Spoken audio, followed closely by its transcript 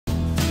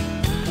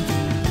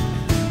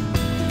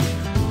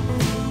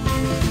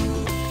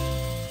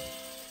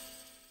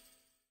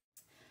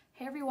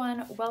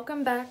everyone,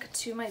 welcome back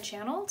to my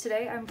channel.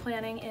 Today I'm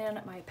planning in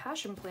my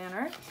passion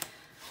planner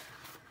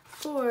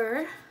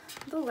for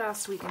the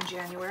last week in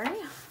January.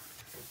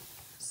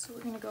 So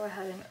we're gonna go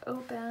ahead and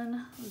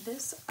open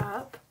this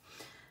up.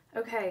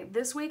 Okay,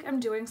 this week I'm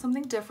doing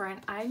something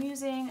different. I'm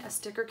using a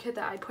sticker kit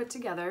that I put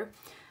together.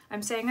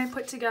 I'm saying I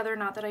put together,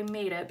 not that I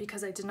made it,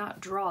 because I did not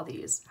draw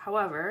these.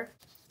 However,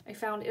 I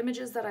found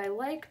images that I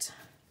liked,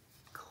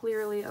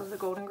 clearly of the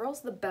Golden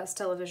Girls, the best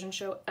television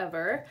show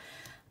ever.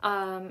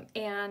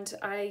 And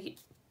I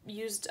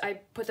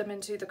put them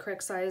into the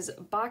correct size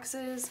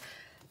boxes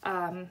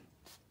and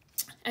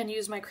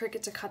used my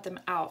Cricut to cut them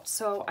out.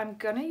 So I'm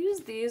gonna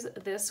use these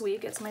this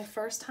week. It's my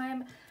first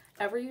time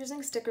ever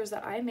using stickers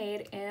that I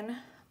made in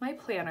my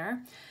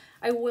planner.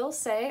 I will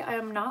say I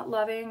am not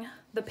loving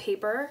the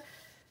paper,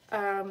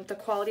 the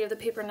quality of the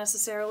paper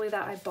necessarily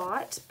that I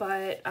bought,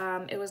 but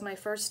it was my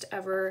first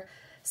ever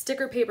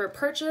sticker paper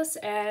purchase,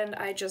 and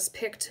I just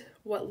picked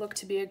what looked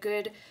to be a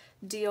good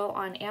deal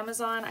on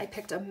Amazon. I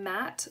picked a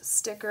matte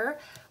sticker,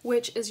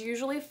 which is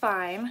usually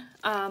fine,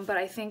 but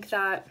I think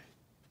that,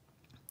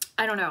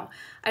 I don't know.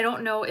 I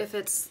don't know if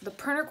it's the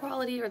printer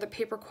quality or the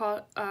paper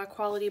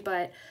quality,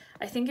 but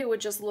I think it would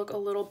just look a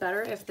little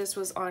better if this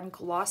was on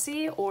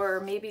glossy or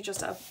maybe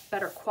just a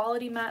better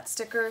quality matte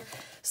sticker.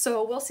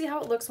 So we'll see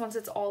how it looks once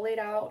it's all laid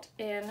out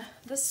in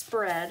the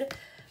spread.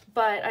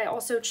 But I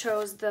also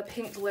chose the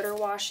pink glitter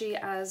washi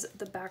as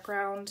the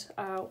background,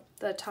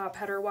 the top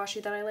header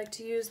washi that I like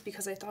to use,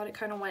 because I thought it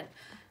kind of went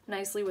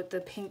nicely with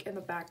the pink in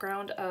the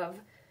background of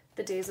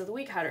the Days of the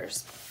Week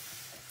headers.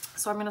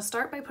 So I'm going to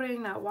start by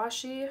putting that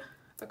washi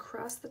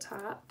across the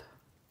top.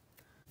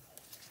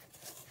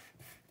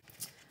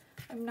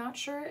 I'm not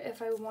sure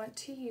if I want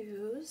to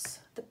use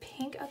the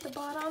pink at the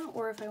bottom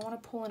or if I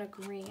want to pull in a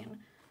green.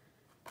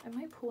 I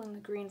might pull in the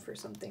green for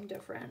something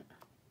different,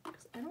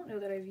 because I don't know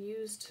that I've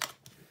used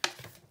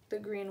the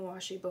green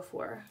washi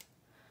before,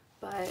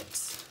 but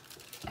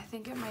I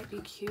think it might be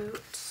cute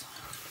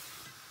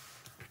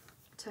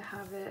to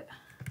have it.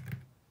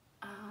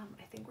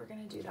 I think we're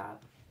gonna do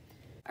that.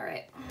 All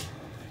right.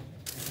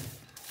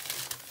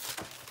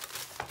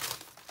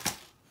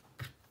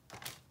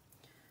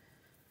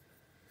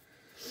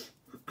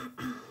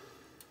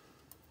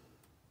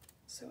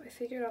 So I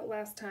figured out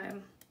last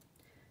time,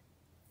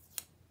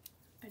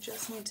 I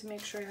just need to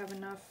make sure I have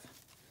enough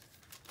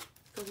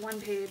for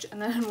one page,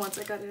 and then once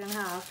I cut it in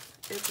half,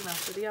 it's enough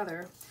for the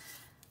other.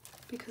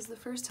 Because the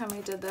first time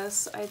I did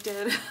this, I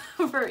did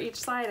for each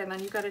side, and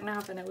then you cut it in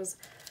half, and it was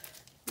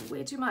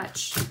way too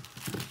much.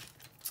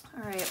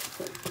 All right.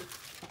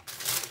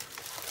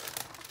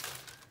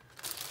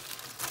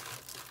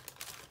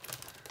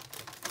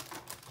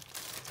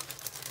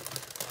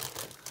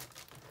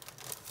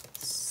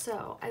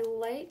 So I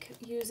like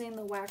using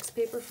the wax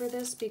paper for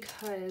this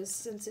because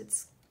since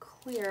it's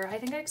clear, I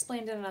think I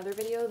explained in another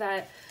video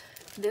that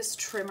this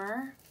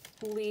trimmer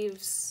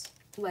leaves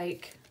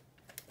like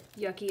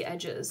yucky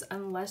edges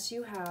unless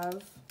you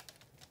have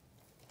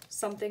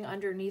something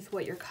underneath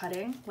what you're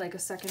cutting, like a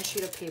second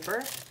sheet of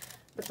paper.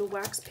 But the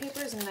wax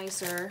paper is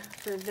nicer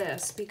for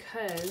this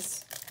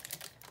because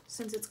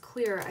since it's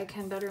clear, I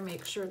can better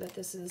make sure that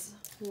this is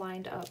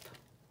lined up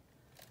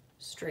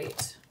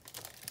straight.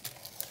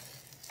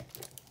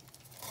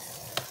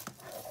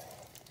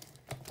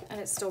 And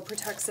it still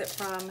protects it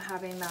from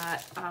having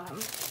that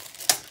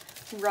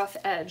rough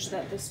edge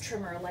that this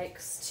trimmer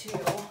likes to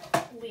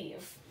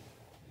leave.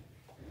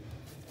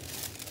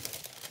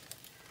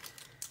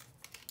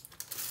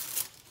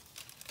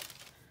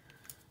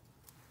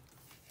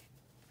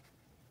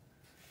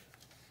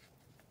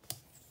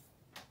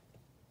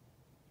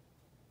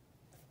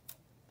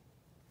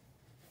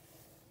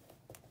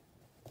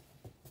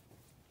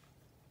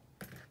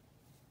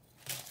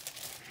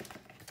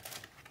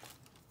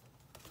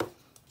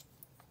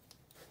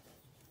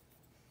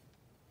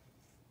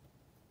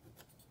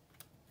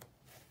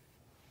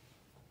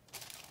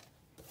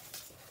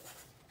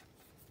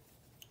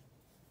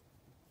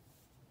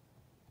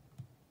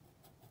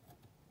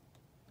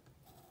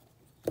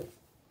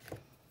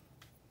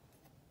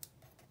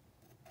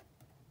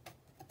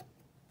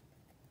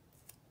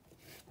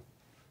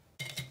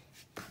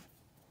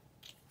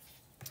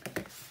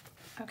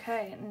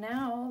 Okay,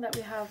 now that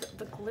we have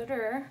the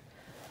glitter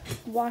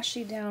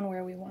washi down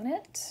where we want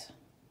it,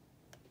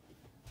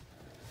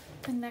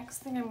 the next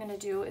thing I'm going to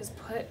do is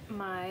put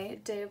my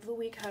Day of the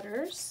Week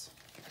headers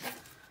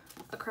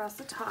across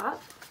the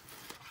top,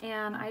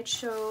 and I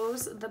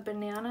chose the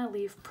banana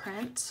leaf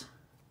print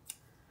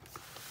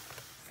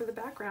for the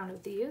background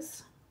of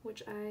these,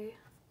 which I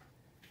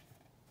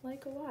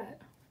like a lot.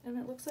 And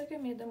it looks like I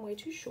made them way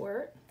too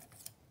short.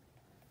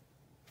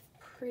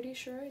 Pretty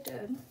sure I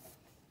did.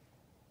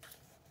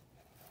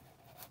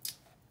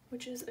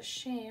 Which is a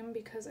shame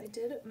because I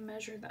did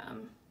measure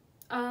them.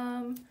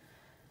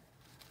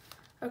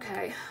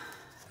 Okay,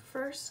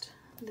 first,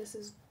 this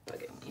is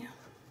bugging me.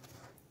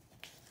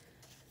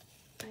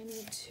 I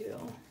need to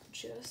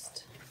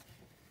just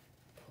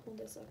pull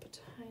this up a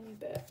tiny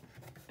bit.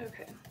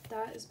 Okay,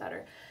 that is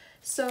better.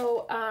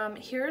 So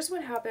here's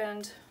what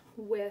happened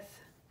with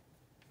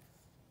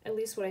at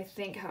least what I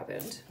think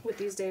happened with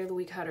these day of the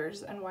week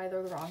headers and why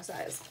they're the wrong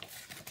size.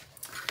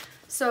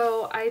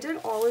 So I did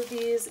all of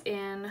these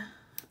in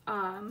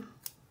a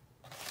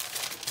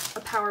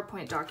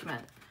PowerPoint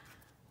document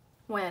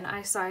when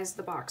I sized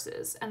the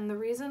boxes. And the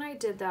reason I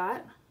did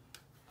that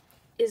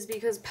is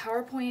because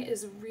PowerPoint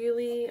is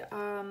really,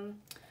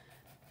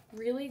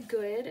 really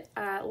good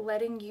at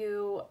letting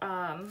you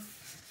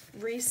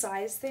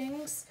resize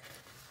things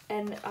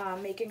and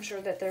making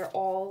sure that they're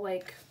all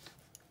like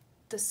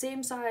the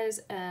same size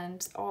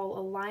and all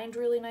aligned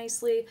really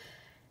nicely.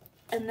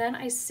 And then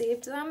I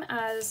saved them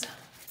as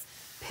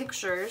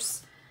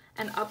pictures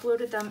and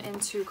uploaded them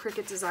into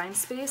Cricut Design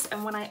Space.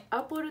 And when I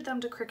uploaded them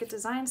to Cricut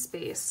Design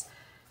Space,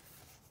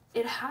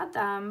 it had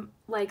them,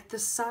 like the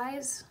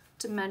size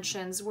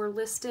dimensions were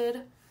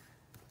listed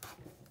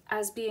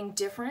as being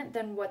different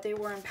than what they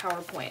were in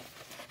PowerPoint.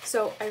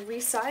 So I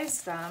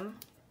resized them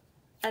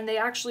and they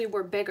actually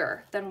were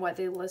bigger than what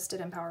they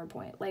listed in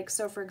PowerPoint. Like,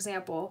 so for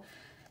example,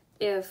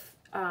 if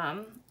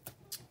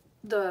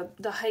the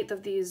height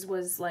of these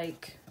was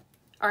like,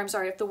 or I'm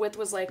sorry, if the width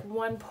was like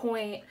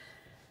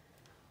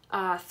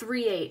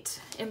 1.38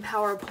 in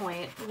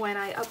PowerPoint, when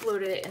I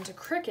uploaded it into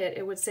Cricut,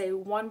 it would say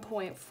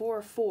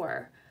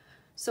 1.44.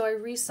 So I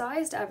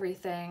resized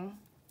everything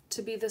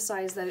to be the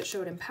size that it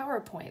showed in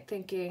PowerPoint,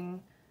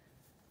 thinking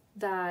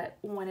that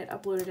when it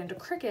uploaded into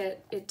Cricut,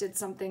 it did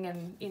something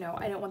and, you know,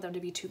 I didn't want them to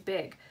be too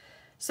big.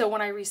 So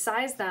when I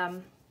resized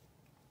them,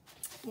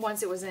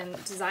 once it was in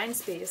Design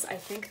Space, I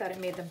think that it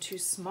made them too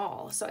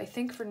small. So I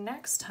think for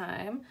next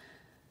time,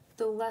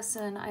 the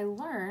lesson I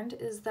learned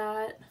is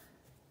that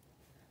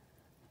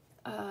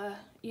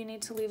you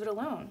need to leave it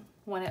alone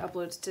when it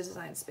uploads to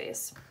Design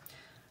Space.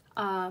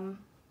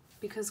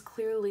 Because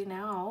clearly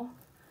now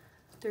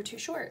they're too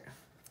short.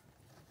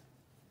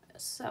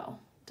 So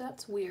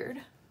that's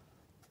weird,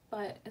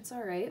 but it's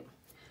all right.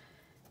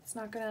 It's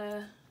not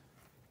gonna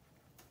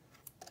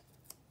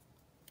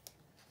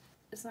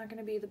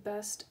be the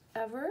best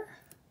ever,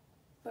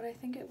 but I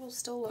think it will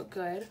still look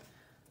good,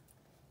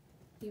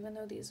 even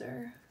though these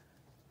are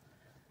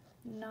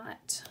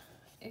not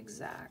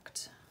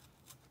exact.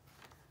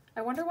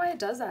 I wonder why it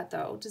does that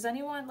though. Does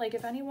anyone, like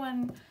if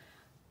anyone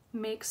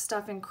makes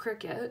stuff in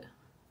Cricut,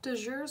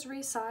 does yours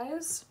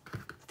resize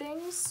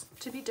things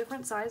to be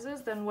different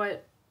sizes than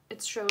what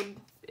it's showed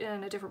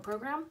in a different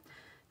program?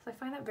 So I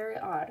find that very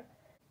odd.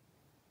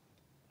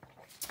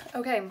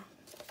 Okay,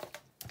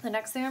 the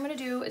next thing I'm gonna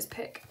do is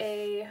pick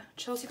a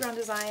Chelsea Brown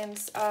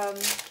Designs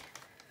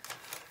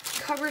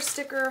cover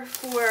sticker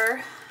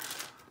for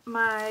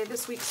my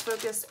This Week's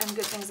Focus and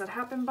Good Things That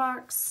Happen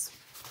box.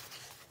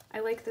 I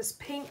like this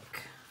pink.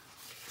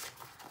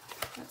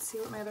 Let's see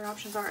what my other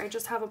options are. I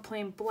just have a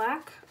plain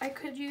black I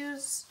could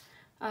use.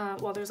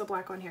 Well, there's a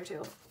black one here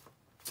too.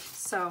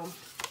 So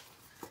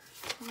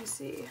let me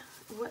see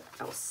what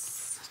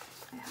else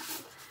I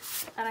have.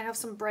 And I have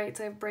some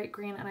brights. I have bright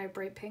green and I have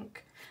bright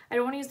pink. I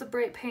don't want to use the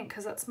bright pink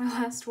because that's my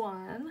last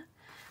one.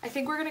 I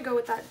think we're going to go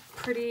with that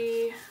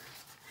pretty...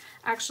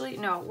 Actually,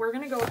 no, we're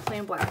going to go with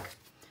plain black.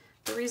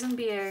 The reason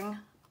being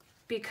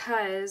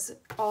because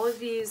all of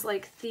these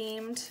like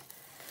themed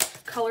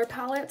color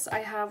palettes, I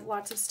have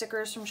lots of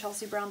stickers from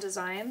Chelsea Brown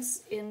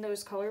Designs in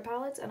those color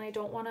palettes, and I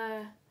don't want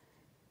to,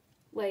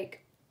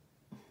 like,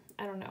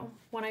 I don't know,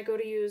 when I go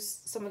to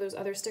use some of those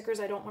other stickers,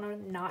 I don't want to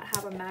not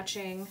have a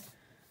matching...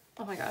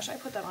 Oh my gosh, I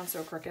put that on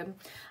so crooked.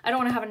 I don't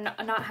want to have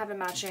not have a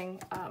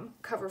matching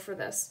cover for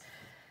this.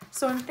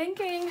 So I'm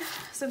thinking,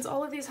 since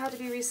all of these had to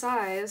be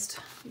resized,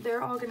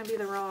 they're all going to be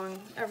the wrong,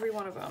 every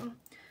one of them.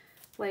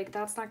 Like,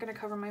 that's not going to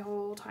cover my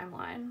whole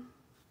timeline.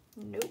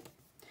 Nope.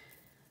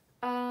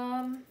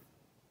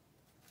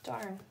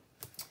 Darn.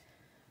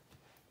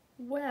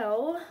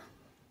 Well,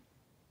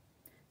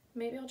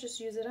 maybe I'll just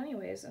use it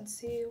anyways and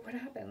see what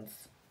happens.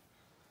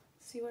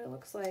 See what it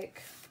looks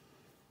like.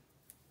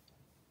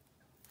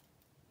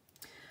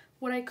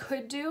 What I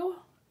could do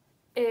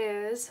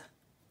is,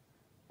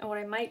 and what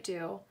I might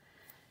do,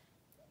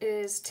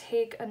 is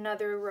take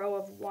another row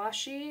of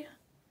washi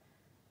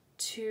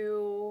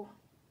to,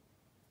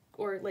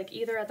 or like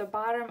either at the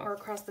bottom or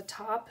across the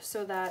top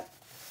so that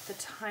the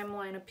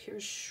timeline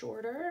appears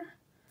shorter.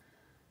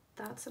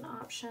 That's an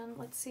option.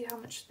 Let's see how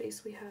much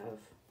space we have.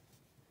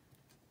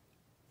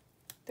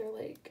 They're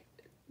like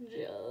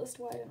just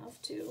wide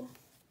enough too.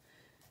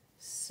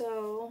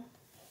 So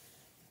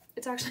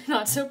it's actually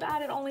not so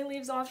bad. It only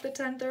leaves off the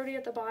 1030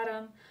 at the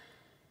bottom.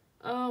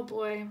 Oh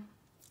boy.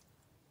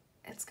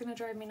 It's gonna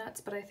drive me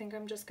nuts, but I think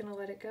I'm just gonna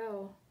let it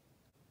go.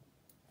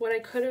 What I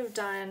could have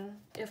done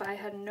if I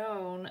had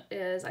known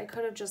is I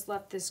could have just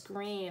left this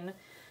green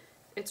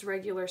its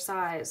regular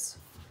size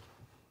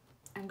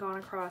and gone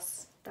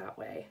across that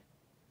way.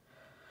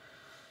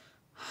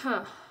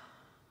 Huh.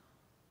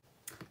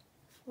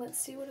 Let's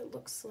see what it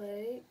looks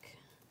like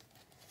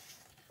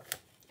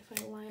if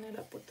I line it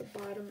up with the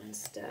bottom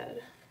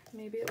instead.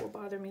 Maybe it will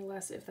bother me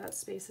less if that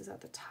space is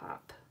at the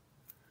top.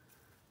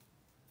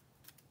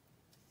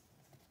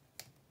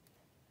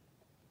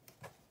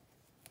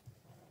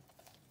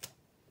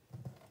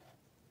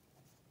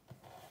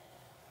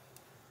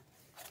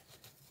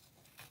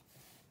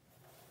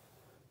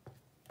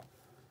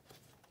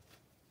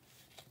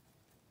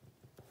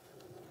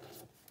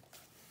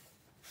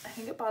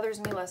 think it bothers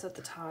me less at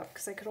the top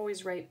because I could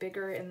always write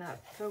bigger in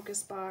that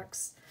focus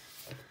box.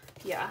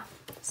 Yeah,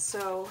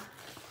 so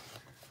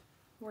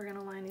we're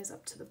gonna line these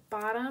up to the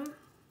bottom.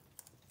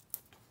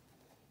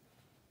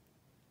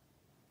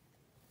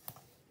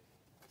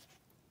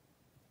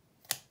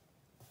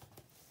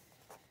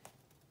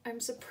 I'm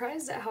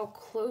surprised at how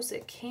close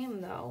it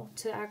came though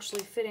to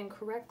actually fitting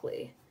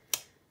correctly.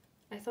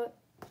 I thought,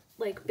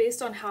 like,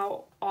 based on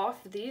how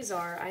off these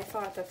are, I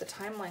thought that the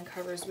timeline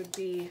covers would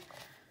be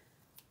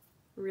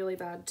really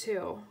bad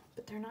too,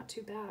 but they're not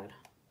too bad.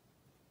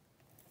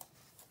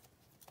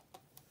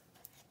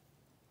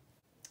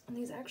 And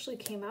these actually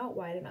came out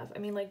wide enough. I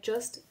mean, like,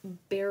 just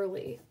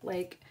barely.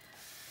 Like,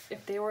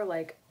 if they were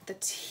like the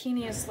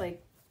teeniest,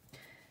 like,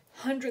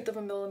 100th of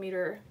a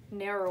millimeter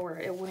narrower,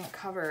 it wouldn't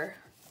cover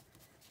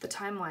the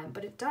timeline,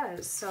 but it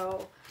does,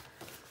 so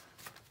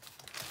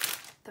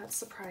that's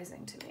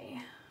surprising to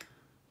me.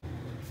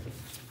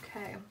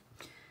 Okay,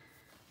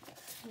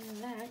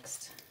 and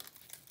next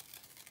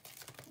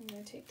I'm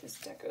going to take this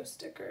deco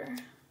sticker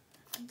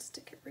and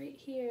stick it right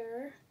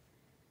here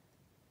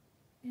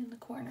in the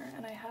corner,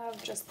 and I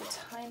have just the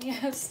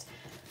tiniest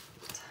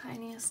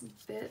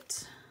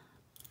bit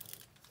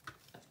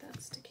of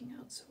that sticking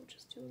out, so we'll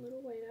just do a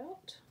little white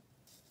out.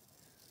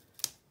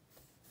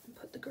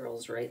 Put the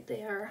girls right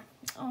there.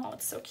 Oh,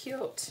 it's so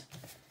cute.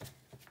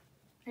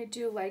 I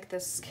do like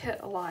this kit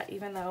a lot,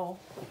 even though,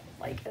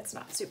 like, it's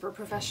not super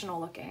professional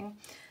looking.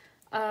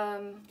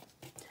 I'm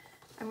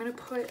gonna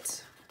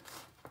put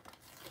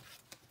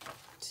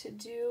To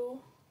Do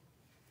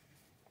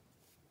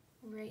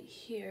right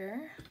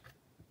here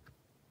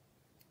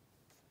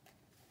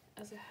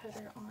as a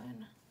header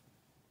on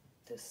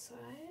this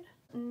side.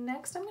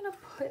 Next, I'm gonna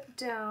put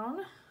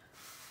down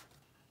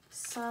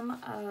some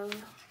of,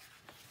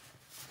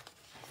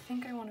 I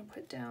think I want to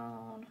put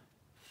down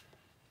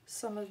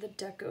some of the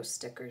deco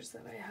stickers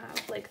that I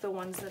have, like the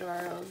ones that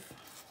are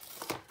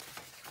of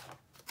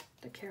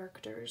the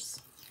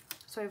characters.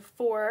 So I have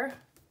 4,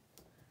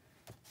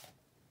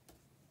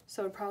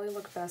 so it'd probably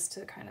look best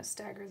to kind of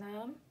stagger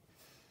them.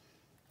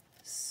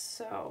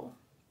 So,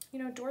 you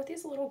know,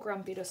 Dorothy's a little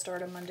grumpy to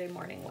start a Monday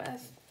morning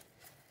with.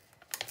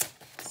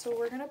 So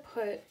we're gonna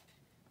put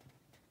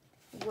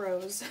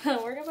Rose,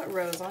 we're gonna put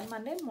Rose on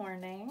Monday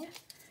morning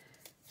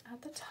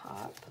at the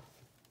top.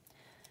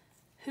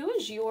 Who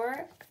is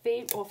your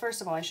favorite? Well,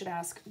 first of all, I should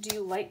ask, do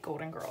you like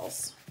Golden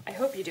Girls? I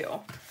hope you do.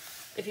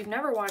 If you've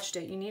never watched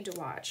it, you need to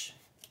watch.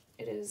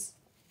 It is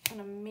an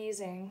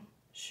amazing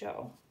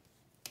show.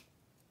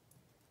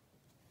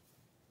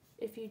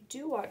 If you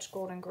do watch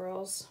Golden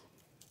Girls,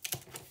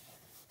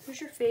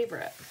 who's your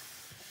favorite?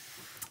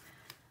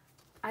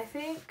 I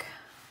think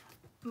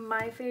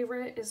my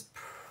favorite is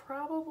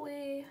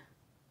probably,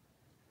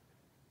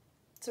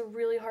 it's a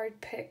really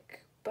hard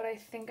pick, but I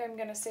think I'm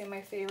gonna say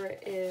my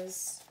favorite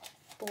is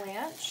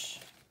Blanche.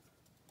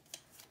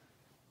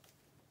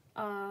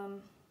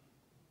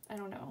 I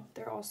don't know,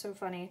 they're all so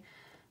funny,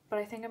 but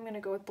I think I'm gonna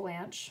go with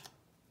Blanche.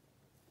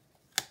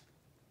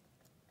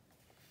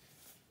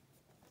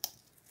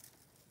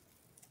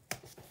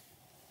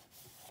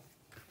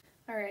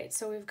 All right,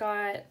 so we've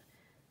got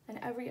an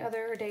every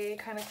other day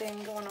kind of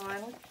thing going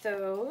on with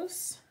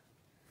those.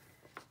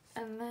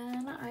 And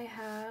then I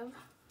have,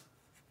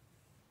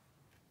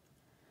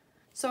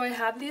 so I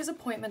have these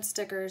appointment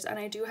stickers, and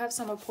I do have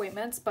some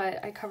appointments,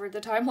 but I covered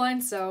the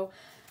timeline, so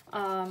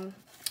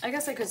I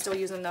guess I could still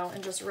use them though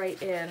and just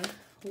write in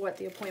what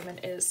the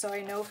appointment is. So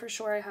I know for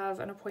sure I have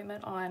an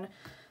appointment on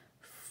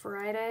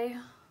Friday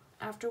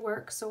after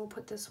work, so we'll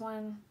put this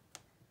one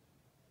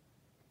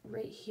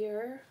right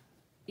here.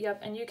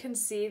 Yep, and you can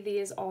see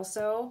these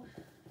also,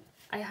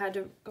 I had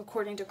to,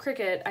 according to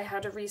Cricut, I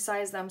had to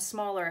resize them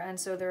smaller, and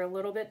so they're a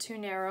little bit too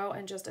narrow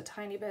and just a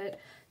tiny bit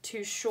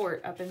too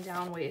short up and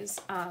down ways.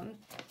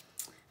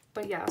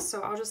 But yeah,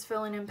 so I'll just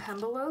fill in pen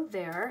below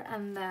there,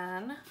 and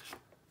then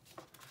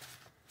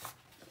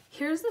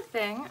here's the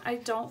thing, I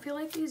don't feel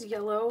like these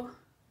yellow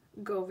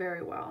go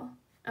very well,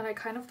 and I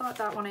kind of thought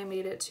that when I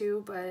made it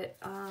too, but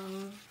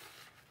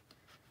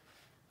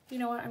you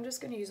know what, I'm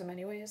just gonna use them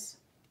anyways.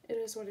 It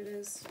is what it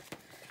is.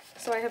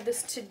 So I have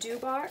this to-do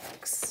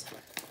box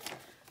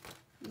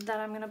that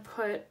I'm gonna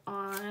put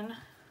on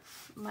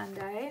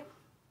Monday.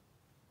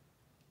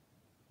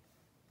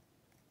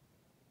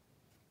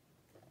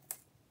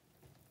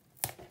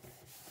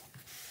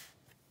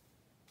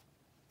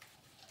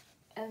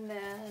 And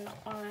then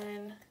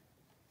on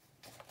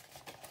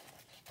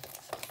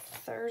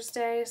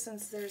Thursday,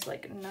 since there's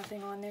like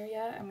nothing on there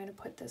yet, I'm gonna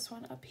put this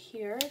one up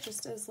here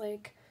just as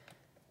like,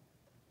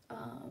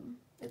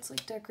 it's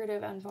like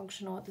decorative and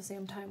functional at the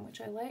same time,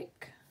 which I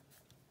like.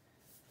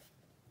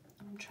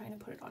 I'm trying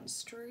to put it on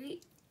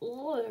straight.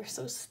 Oh, they're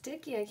so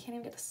sticky. I can't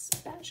even get the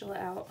spatula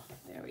out.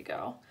 There we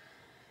go.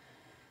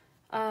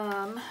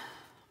 Oh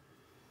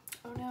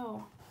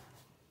no.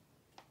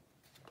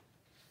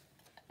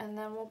 And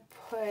then we'll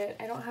put,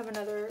 I don't have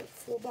another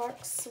full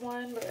box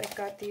one, but I've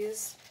got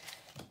these.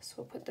 So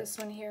we'll put this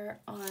one here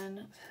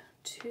on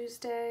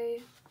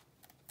Tuesday.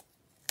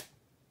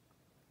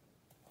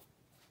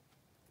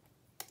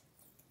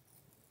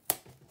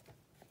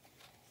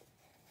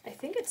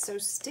 think it's so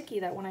sticky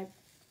that when I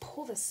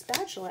pull the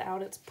spatula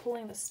out, it's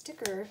pulling the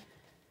sticker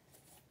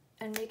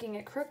and making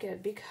it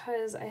crooked,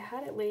 because I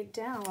had it laid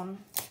down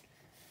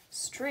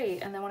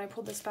straight, and then when I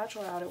pulled the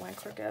spatula out, it went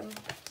crooked.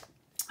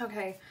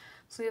 Okay,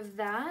 so we have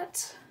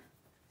that.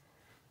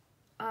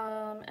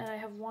 And I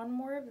have one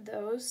more of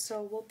those,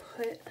 so we'll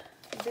put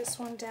this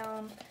one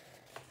down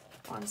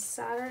on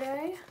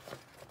Saturday.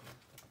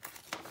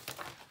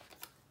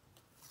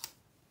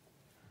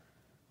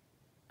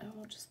 And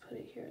we'll just put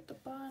it here at the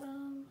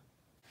bottom.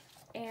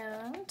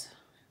 And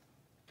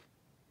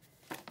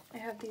I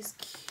have these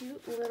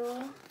cute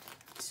little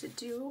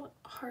to-do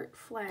heart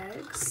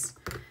flags.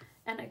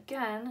 And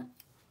again,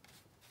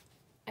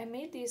 I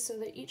made these so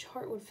that each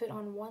heart would fit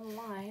on one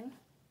line.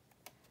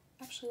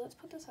 Actually, let's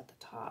put this at the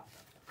top.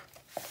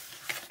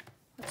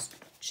 Let's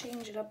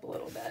change it up a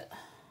little bit.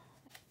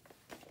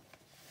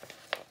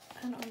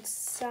 And on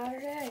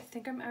Saturday, I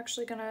think I'm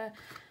actually gonna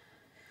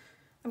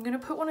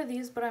put one of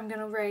these, but I'm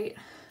gonna write,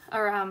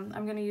 or I'm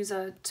gonna use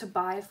a to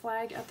buy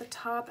flag at the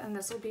top, and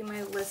this will be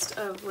my list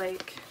of,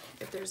 like,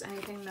 if there's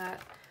anything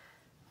that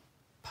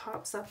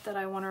pops up that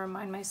I want to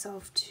remind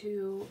myself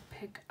to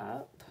pick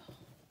up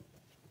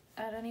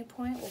at any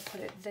point. We'll put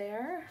it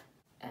there.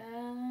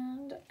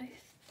 And I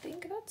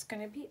think that's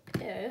gonna be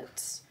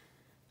it.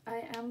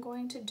 I am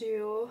going to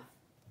do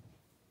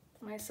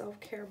my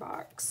self-care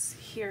box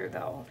here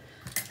though.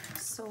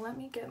 So let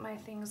me get my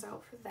things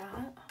out for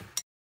that.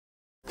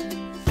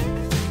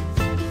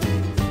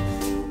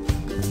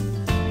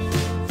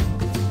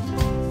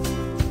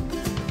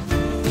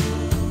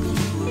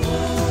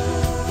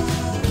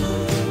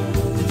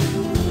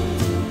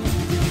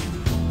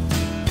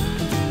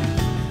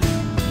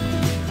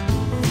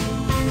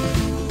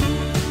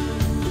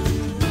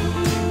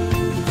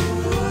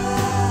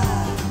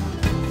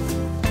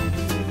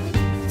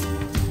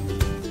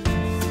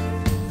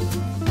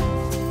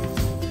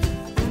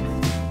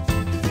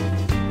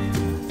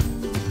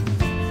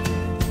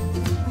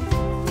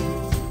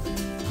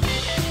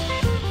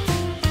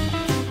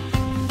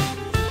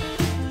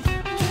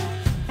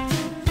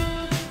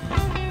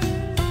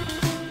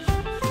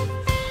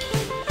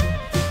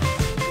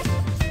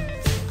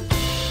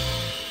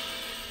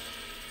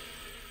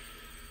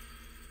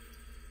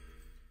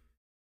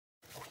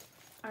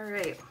 All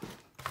right.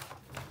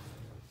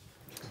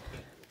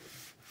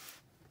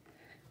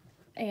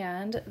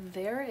 And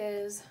there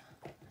is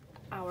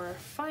our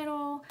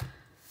final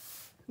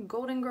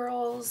Golden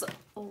Girls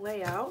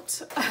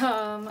layout.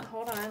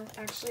 Hold on,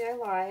 actually I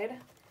lied.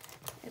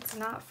 It's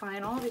not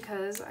final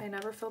because I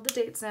never filled the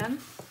dates in.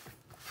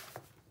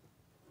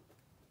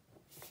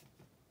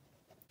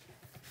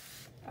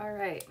 All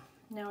right,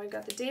 now we've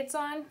got the dates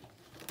on.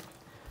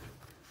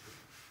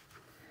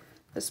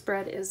 The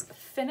spread is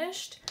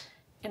finished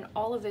in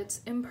all of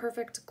its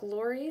imperfect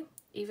glory.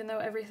 Even though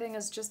everything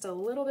is just a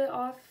little bit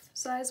off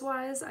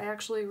size-wise, I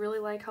actually really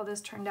like how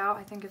this turned out.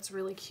 I think it's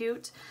really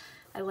cute.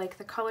 I like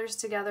the colors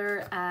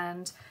together,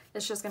 and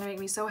it's just gonna make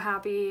me so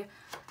happy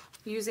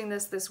using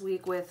this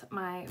week with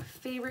my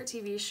favorite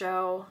TV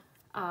show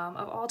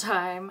of all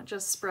time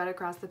just spread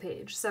across the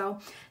page. So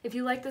if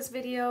you like this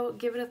video,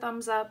 give it a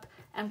thumbs up,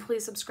 and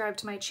please subscribe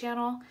to my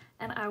channel,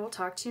 and I will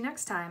talk to you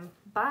next time.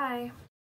 Bye!